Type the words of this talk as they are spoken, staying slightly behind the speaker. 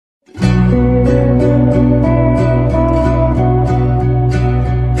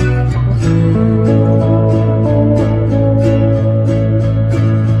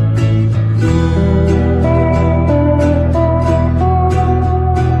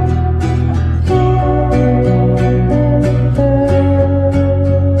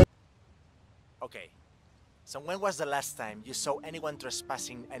was the last time you saw anyone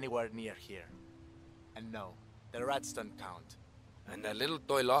trespassing anywhere near here? And no, the rats don't count. And that little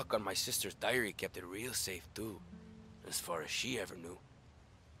toy lock on my sister's diary kept it real safe too, as far as she ever knew.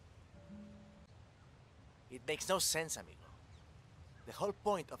 It makes no sense, amigo. The whole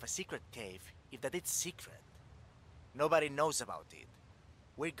point of a secret cave is that it's secret. Nobody knows about it.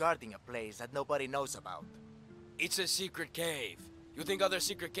 We're guarding a place that nobody knows about. It's a secret cave. You think other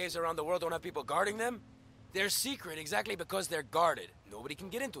secret caves around the world don't have people guarding them? They're secret exactly because they're guarded. Nobody can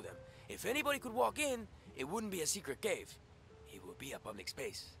get into them. If anybody could walk in, it wouldn't be a secret cave. It would be a public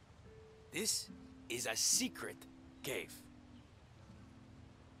space. This is a secret cave.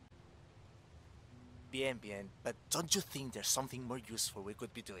 Bien, but don't you think there's something more useful we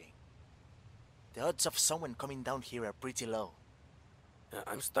could be doing? The odds of someone coming down here are pretty low.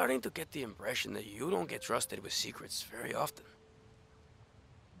 I'm starting to get the impression that you don't get trusted with secrets very often.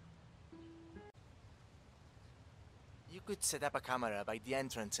 You could set up a camera by the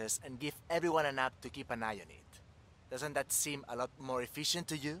entrances and give everyone an app to keep an eye on it. Doesn't that seem a lot more efficient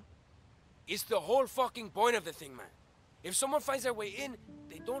to you? It's the whole fucking point of the thing, man. If someone finds their way in,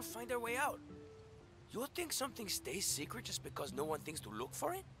 they don't find their way out. You think something stays secret just because no one thinks to look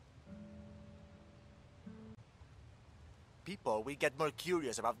for it? People will get more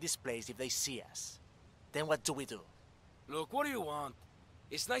curious about this place if they see us. Then what do we do? Look, what do you want?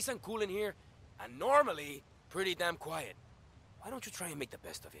 It's nice and cool in here, and normally, pretty damn quiet. Why don't you try and make the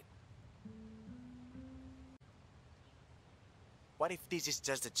best of it? What if this is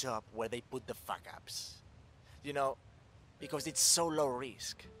just a job where they put the fuck-ups? You know, because it's so low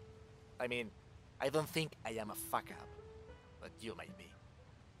risk. I mean, I don't think I am a fuck-up, but you might be.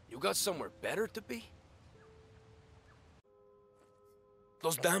 You got somewhere better to be?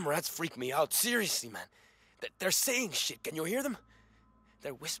 Those damn rats freak me out, seriously, man. They're saying shit, can you hear them?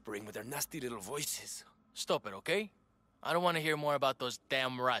 They're whispering with their nasty little voices. Stop it, okay? I don't want to hear more about those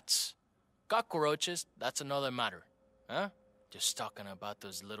damn rats. Cockroaches, that's another matter. Huh? Just talking about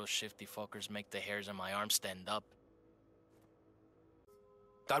those little shifty fuckers make the hairs on my arms stand up.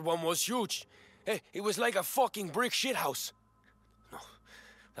 That one was huge. Hey, it was like a fucking brick shithouse. No,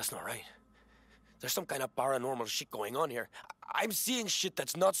 that's not right. There's some kind of paranormal shit going on here. I'm seeing shit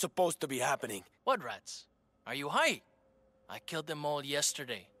that's not supposed to be happening. What rats? Are you high? I killed them all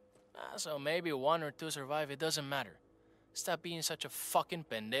yesterday. So maybe one or two survive, it doesn't matter. Stop being such a fucking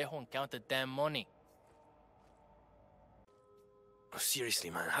pendejo and count the damn money. Oh, seriously,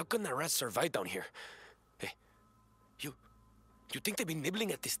 man, how can the rats survive down here? Hey, you think they've been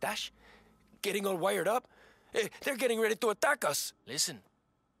nibbling at this stash? Getting all wired up? Hey, they're getting ready to attack us. Listen,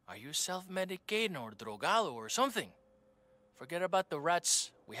 are you self-medicating or drogado or something? Forget about the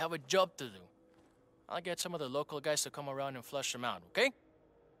rats. We have a job to do. I'll get some of the local guys to come around and flush them out, okay?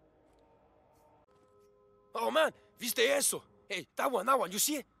 Oh, man, viste eso? Hey, that one, you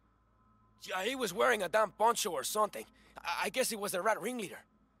see it? Yeah, he was wearing a damn poncho or something. I guess it was the rat ringleader.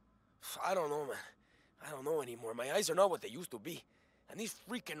 I don't know, man. I don't know anymore. My eyes are not what they used to be. And these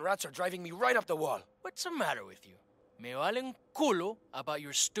freaking rats are driving me right up the wall. What's the matter with you? Me valen culo about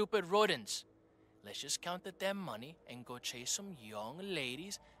your stupid rodents. Let's just count the damn money and go chase some young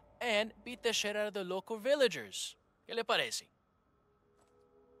ladies and beat the shit out of the local villagers. ¿Qué le parece?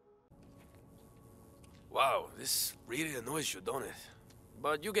 Wow, this really annoys you, don't it?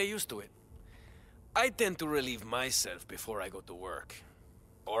 But you get used to it. I tend to relieve myself before I go to work.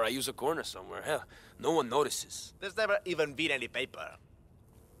 Or I use a corner somewhere. Hell, no one notices. There's never even been any paper.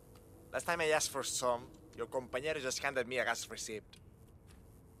 Last time I asked for some, your compañero just handed me a gas receipt.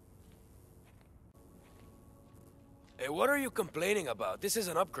 Hey, what are you complaining about? This is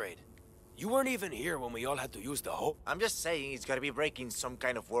an upgrade. You weren't even here when we all had to use the hose. I'm just saying it's gotta be breaking some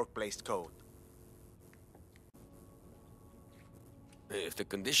kind of workplace code. If the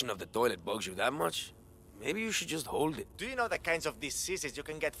condition of the toilet bugs you that much, maybe you should just hold it. Do you know the kinds of diseases you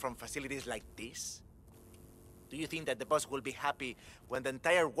can get from facilities like this? Do you think that the boss will be happy when the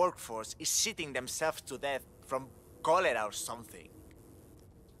entire workforce is shitting themselves to death from cholera or something?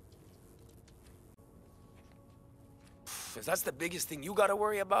 If that's the biggest thing you gotta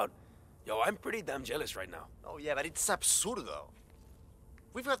worry about, yo, I'm pretty damn jealous right now. Oh yeah, but it's absurdo.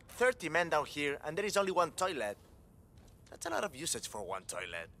 We've got 30 men down here and there is only one toilet. That's a lot of usage for one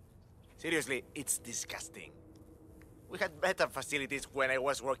toilet. Seriously, it's disgusting. We had better facilities when I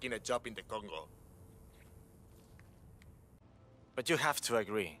was working a job in the Congo. But you have to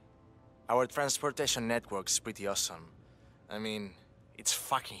agree. Our transportation network's pretty awesome. I mean, it's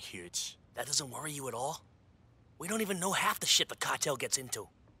fucking huge. That doesn't worry you at all? We don't even know half the shit the cartel gets into.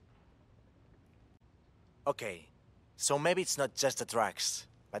 Okay, so maybe it's not just the drugs,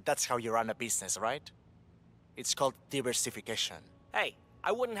 but that's how you run a business, right? It's called diversification. Hey,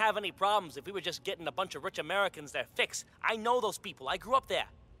 I wouldn't have any problems if we were just getting a bunch of rich Americans their fix. I know those people. I grew up there.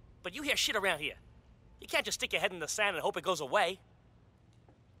 But you hear shit around here. You can't just stick your head in the sand and hope it goes away.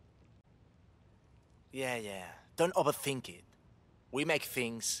 Yeah. Don't overthink it. We make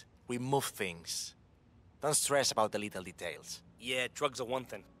things, we move things. Don't stress about the little details. Yeah, drugs are one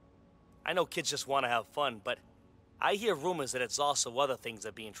thing. I know kids just want to have fun, but I hear rumors that it's also other things that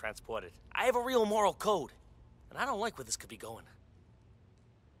are being transported. I have a real moral code, and I don't like where this could be going.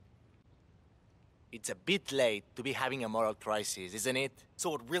 It's a bit late to be having a moral crisis, isn't it?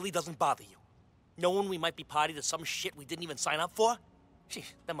 So it really doesn't bother you? Knowing we might be party to some shit we didn't even sign up for? Gee,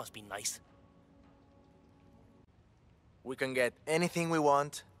 that must be nice. We can get anything we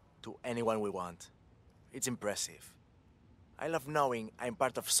want to anyone we want. It's impressive. I love knowing I'm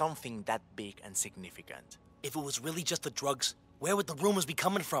part of something that big and significant. If it was really just the drugs, where would the rumors be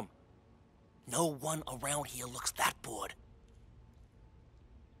coming from? No one around here looks that bored.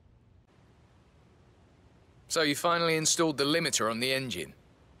 So you finally installed the limiter on the engine?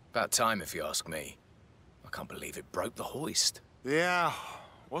 About time, if you ask me. I can't believe it broke the hoist. Yeah,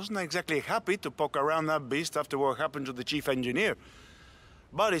 wasn't exactly happy to poke around that beast after what happened to the chief engineer.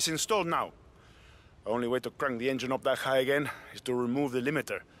 But it's installed now. Only way to crank the engine up that high again is to remove the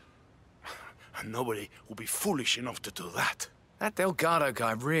limiter. And nobody will be foolish enough to do that. That Delgado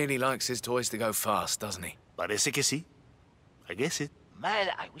guy really likes his toys to go fast, doesn't he? Parece que sí. I guess it. Man,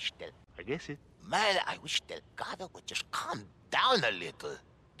 I wish Delgado would just calm down a little.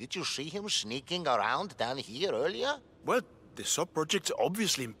 Did you see him sneaking around down here earlier? Well, the sub-project's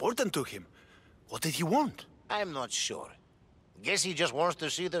obviously important to him. What did he want? I'm not sure. Guess he just wants to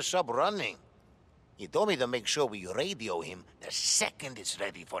see the sub running. He told me to make sure we radio him the second it's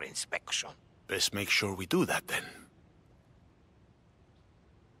ready for inspection. Best make sure we do that, then.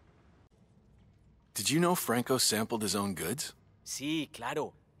 Did you know Franco sampled his own goods? Sí,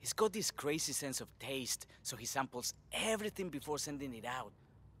 claro. He's got this crazy sense of taste, so he samples everything before sending it out.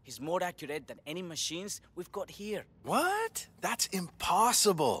 He's more accurate than any machines we've got here. What? That's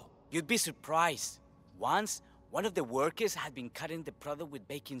impossible. You'd be surprised. Once, one of the workers had been cutting the product with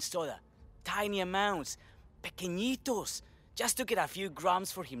baking soda. Tiny amounts. Pequeñitos. Just to get a few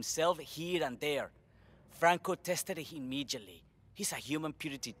grams for himself here and there. Franco tested it immediately. He's a human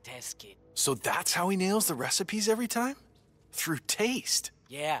purity test kit. So that's how he nails the recipes every time? Through taste?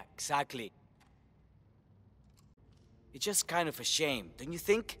 Yeah, exactly. It's just kind of a shame, don't you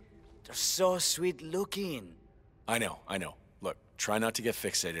think? They're so sweet looking. I know. Look, try not to get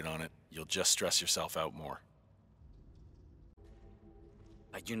fixated on it. You'll just stress yourself out more.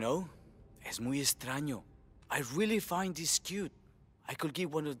 But you know, es muy extraño. I really find this cute. I could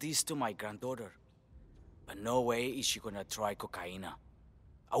give one of these to my granddaughter. But no way is she gonna try cocaina.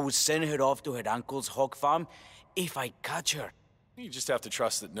 I would send her off to her uncle's hog farm if I catch her. You just have to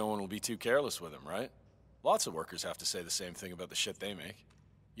trust that no one will be too careless with him, right? Lots of workers have to say the same thing about the shit they make.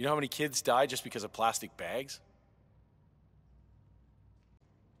 You know how many kids die just because of plastic bags?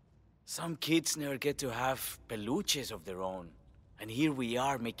 Some kids never get to have peluches of their own. And here we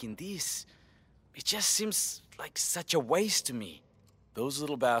are making this. It just seems like such a waste to me. Those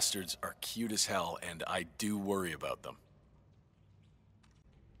little bastards are cute as hell, and I do worry about them.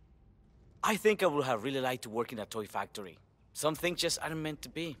 I think I would have really liked to work in a toy factory. Some things just aren't meant to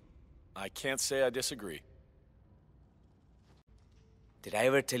be. I can't say I disagree. Did I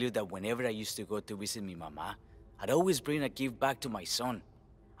ever tell you that whenever I used to go to visit my mama, I'd always bring a gift back to my son?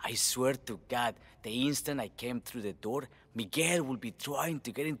 I swear to God, the instant I came through the door, Miguel would be trying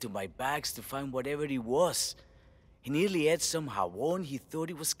to get into my bags to find whatever it was. He nearly ate some jabón. He thought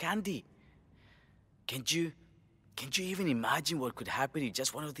it was candy. Can't you even imagine what could happen if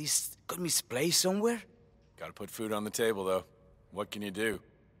just one of these got misplaced somewhere? Gotta put food on the table, though. What can you do?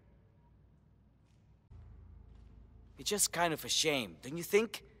 It's just kind of a shame, don't you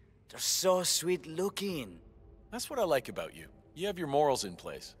think? They're so sweet looking. That's what I like about you. You have your morals in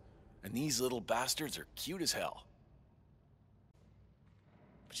place. And these little bastards are cute as hell.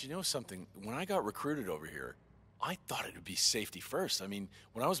 But you know something? When I got recruited over here, I thought it would be safety first. I mean,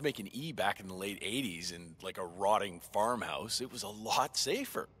 when I was making E back in the late 80s in like a rotting farmhouse, it was a lot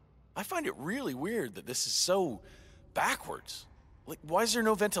safer. I find it really weird that this is so backwards. Like, why is there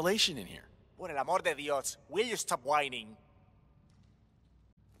no ventilation in here? Por el amor de Dios, will you stop whining?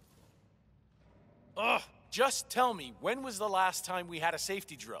 Ugh! Just tell me, when was the last time we had a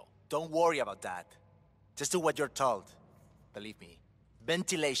safety drill? Don't worry about that. Just do what you're told. Believe me,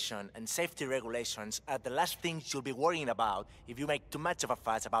 ventilation and safety regulations are the last things you'll be worrying about if you make too much of a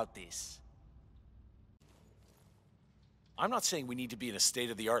fuss about this. I'm not saying we need to be in a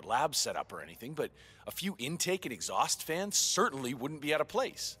state-of-the-art lab setup or anything, but a few intake and exhaust fans certainly wouldn't be out of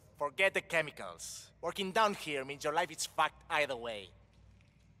place. Forget the chemicals. Working down here means your life is fucked either way.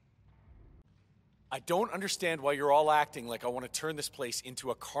 I don't understand why you're all acting like I want to turn this place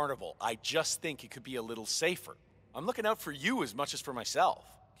into a carnival. I just think it could be a little safer. I'm looking out for you as much as for myself.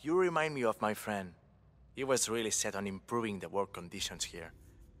 You remind me of my friend. He was really set on improving the work conditions here.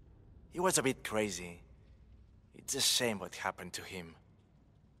 He was a bit crazy. It's a shame what happened to him.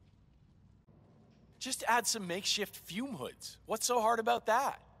 Just add some makeshift fume hoods. What's so hard about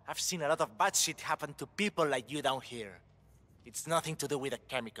that? I've seen a lot of bad shit happen to people like you down here. It's nothing to do with the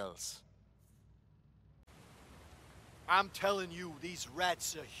chemicals. I'm telling you, these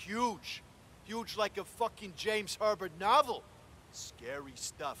rats are huge. Huge like a fucking James Herbert novel. Scary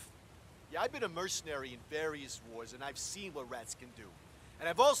stuff. Yeah, I've been a mercenary in various wars, and I've seen what rats can do. And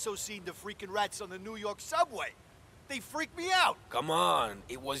I've also seen the freaking rats on the New York subway. They freak me out. Come on,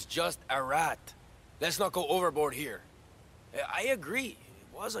 it was just a rat. Let's not go overboard here. I agree,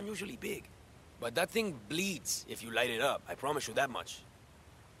 it was unusually big. But that thing bleeds if you light it up, I promise you that much.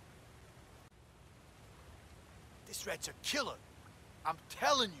 This rat's a killer. I'm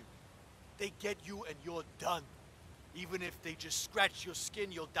telling you. They get you and you're done. Even if they just scratch your skin,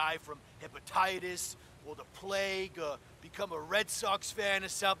 you'll die from hepatitis, or the plague, or become a Red Sox fan or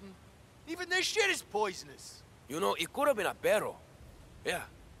something. Even their shit is poisonous. You know, it could have been a perro. Yeah,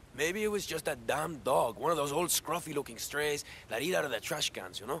 maybe it was just a damn dog. One of those old scruffy-looking strays that eat out of the trash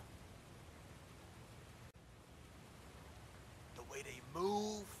cans, you know? The way they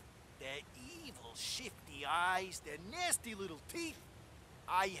move, their evil, shifty eyes, their nasty little teeth.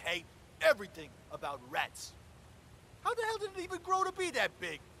 I hate everything about rats. How the hell did it even grow to be that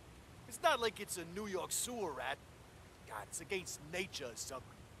big? It's not like it's a New York sewer rat. God, it's against nature or something.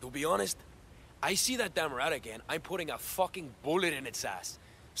 To be honest, I see that damn rat again, I'm putting a fucking bullet in its ass.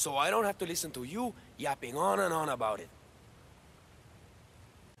 So I don't have to listen to you yapping on and on about it.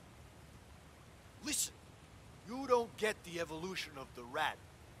 Listen, you don't get the evolution of the rat,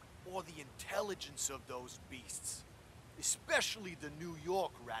 or the intelligence of those beasts. Especially the New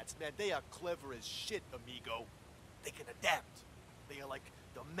York rats, man, they are clever as shit, amigo. They can adapt. They are like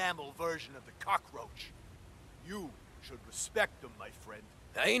the mammal version of the cockroach. You should respect them, my friend.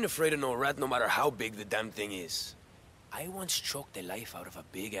 I ain't afraid of no rat no matter how big the damn thing is. I once choked the life out of a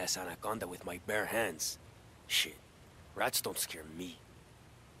big-ass anaconda with my bare hands. Shit, rats don't scare me.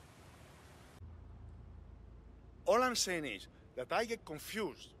 All I'm saying is that I get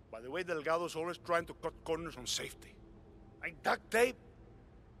confused by the way Delgado's always trying to cut corners on safety. Like duct tape?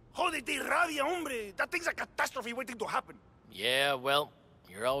 Jódete rabia, hombre! That thing's a catastrophe waiting to happen. Yeah, well,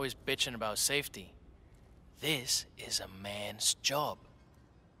 you're always bitching about safety. This is a man's job.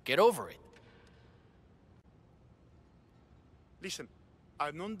 Get over it. Listen,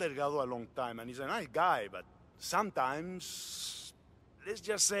 I've known Delgado a long time, and he's a nice guy, but sometimes, let's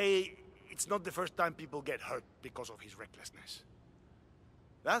just say, it's not the first time people get hurt because of his recklessness.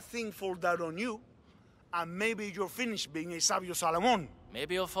 That thing falls down on you, and maybe you're finished being a Sabio Salamon.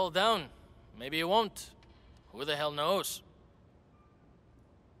 Maybe you'll fall down. Maybe you won't. Who the hell knows?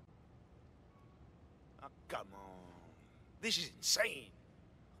 Oh, come on. This is insane.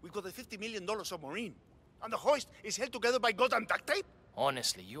 We've got a $50 million submarine, and the hoist is held together by goddamn duct tape?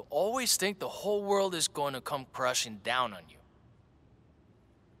 Honestly, you always think the whole world is going to come crashing down on you.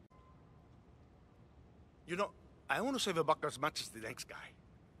 You know, I want to save a buck as much as the next guy.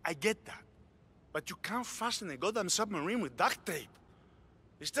 I get that. But you can't fasten a goddamn submarine with duct tape.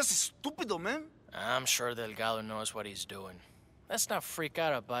 It's just stupido, man. I'm sure Delgado knows what he's doing. Let's not freak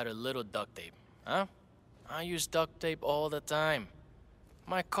out about a little duct tape, huh? I use duct tape all the time.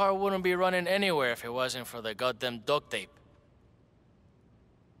 My car wouldn't be running anywhere if it wasn't for the goddamn duct tape.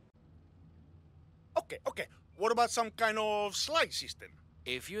 Okay. What about some kind of slide system?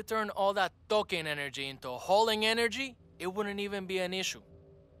 If you turn all that talking energy into hauling energy, it wouldn't even be an issue.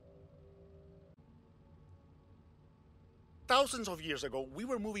 Thousands of years ago, we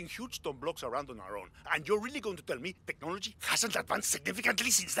were moving huge stone blocks around on our own. And you're really going to tell me technology hasn't advanced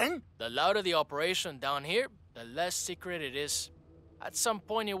significantly since then? The louder the operation down here, the less secret it is. At some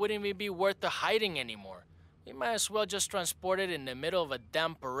point, it wouldn't even be worth the hiding anymore. We might as well just transport it in the middle of a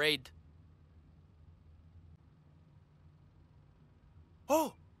damn parade.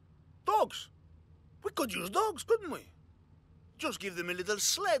 Oh, dogs. We could use dogs, couldn't we? Just give them a little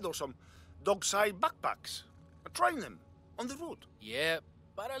sled or some dog-sized backpacks. And train them on the road. Yeah,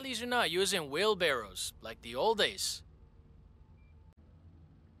 but at least you're not using wheelbarrows like the old days.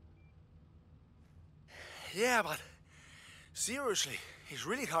 Yeah, but seriously, it's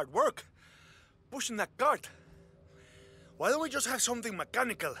really hard work pushing that cart. Why don't we just have something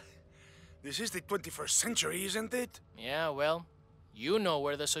mechanical? This is the 21st century, isn't it? Yeah, well, you know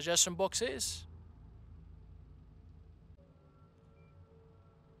where the suggestion box is.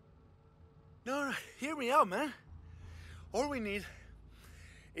 No, hear me out, man. All we need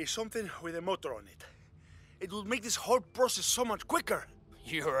is something with a motor on it. It will make this whole process so much quicker.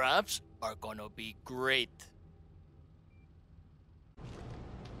 Your apps are gonna be great.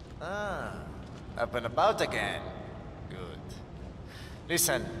 Ah, up and about again. Good.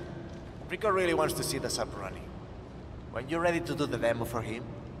 Listen, Rico really wants to see the sub running. When you're ready to do the demo for him,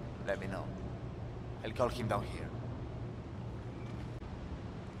 let me know. I'll call him down here.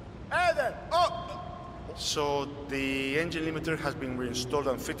 Hey there! Oh! So the engine limiter has been reinstalled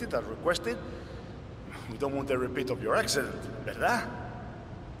and fitted as requested. We don't want a repeat of your accident, ¿verdad?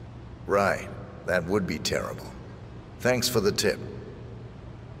 Right. That would be terrible. Thanks for the tip.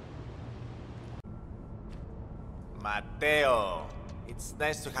 Mateo, it's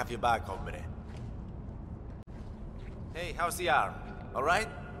nice to have you back, hombre. Hey, how's the arm? All right?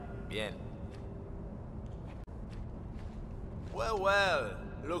 Bien. Well, well,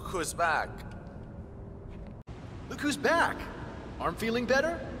 look who's back. Look who's back! Arm feeling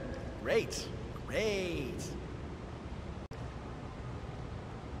better? Great, great.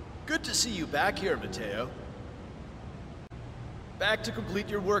 Good to see you back here, Mateo. Back to complete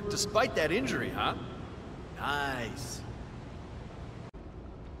your work despite that injury, huh? Nice.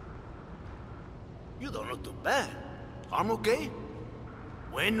 You don't look too bad. Arm okay?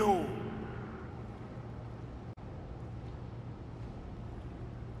 Bueno.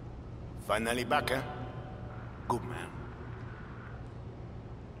 Finally back, eh? Good man.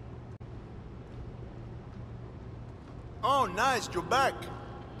 Oh, nice, you're back.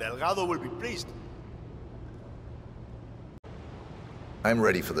 Delgado will be pleased. I'm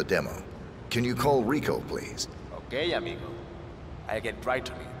ready for the demo. Can you call Rico, please? Okay, amigo. I'll get right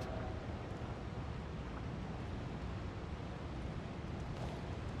on it.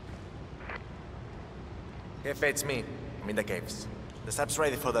 Jefe, it's me. I'm in the caves. The sub's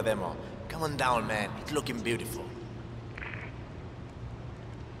ready for the demo. Come on down, man. It's looking beautiful.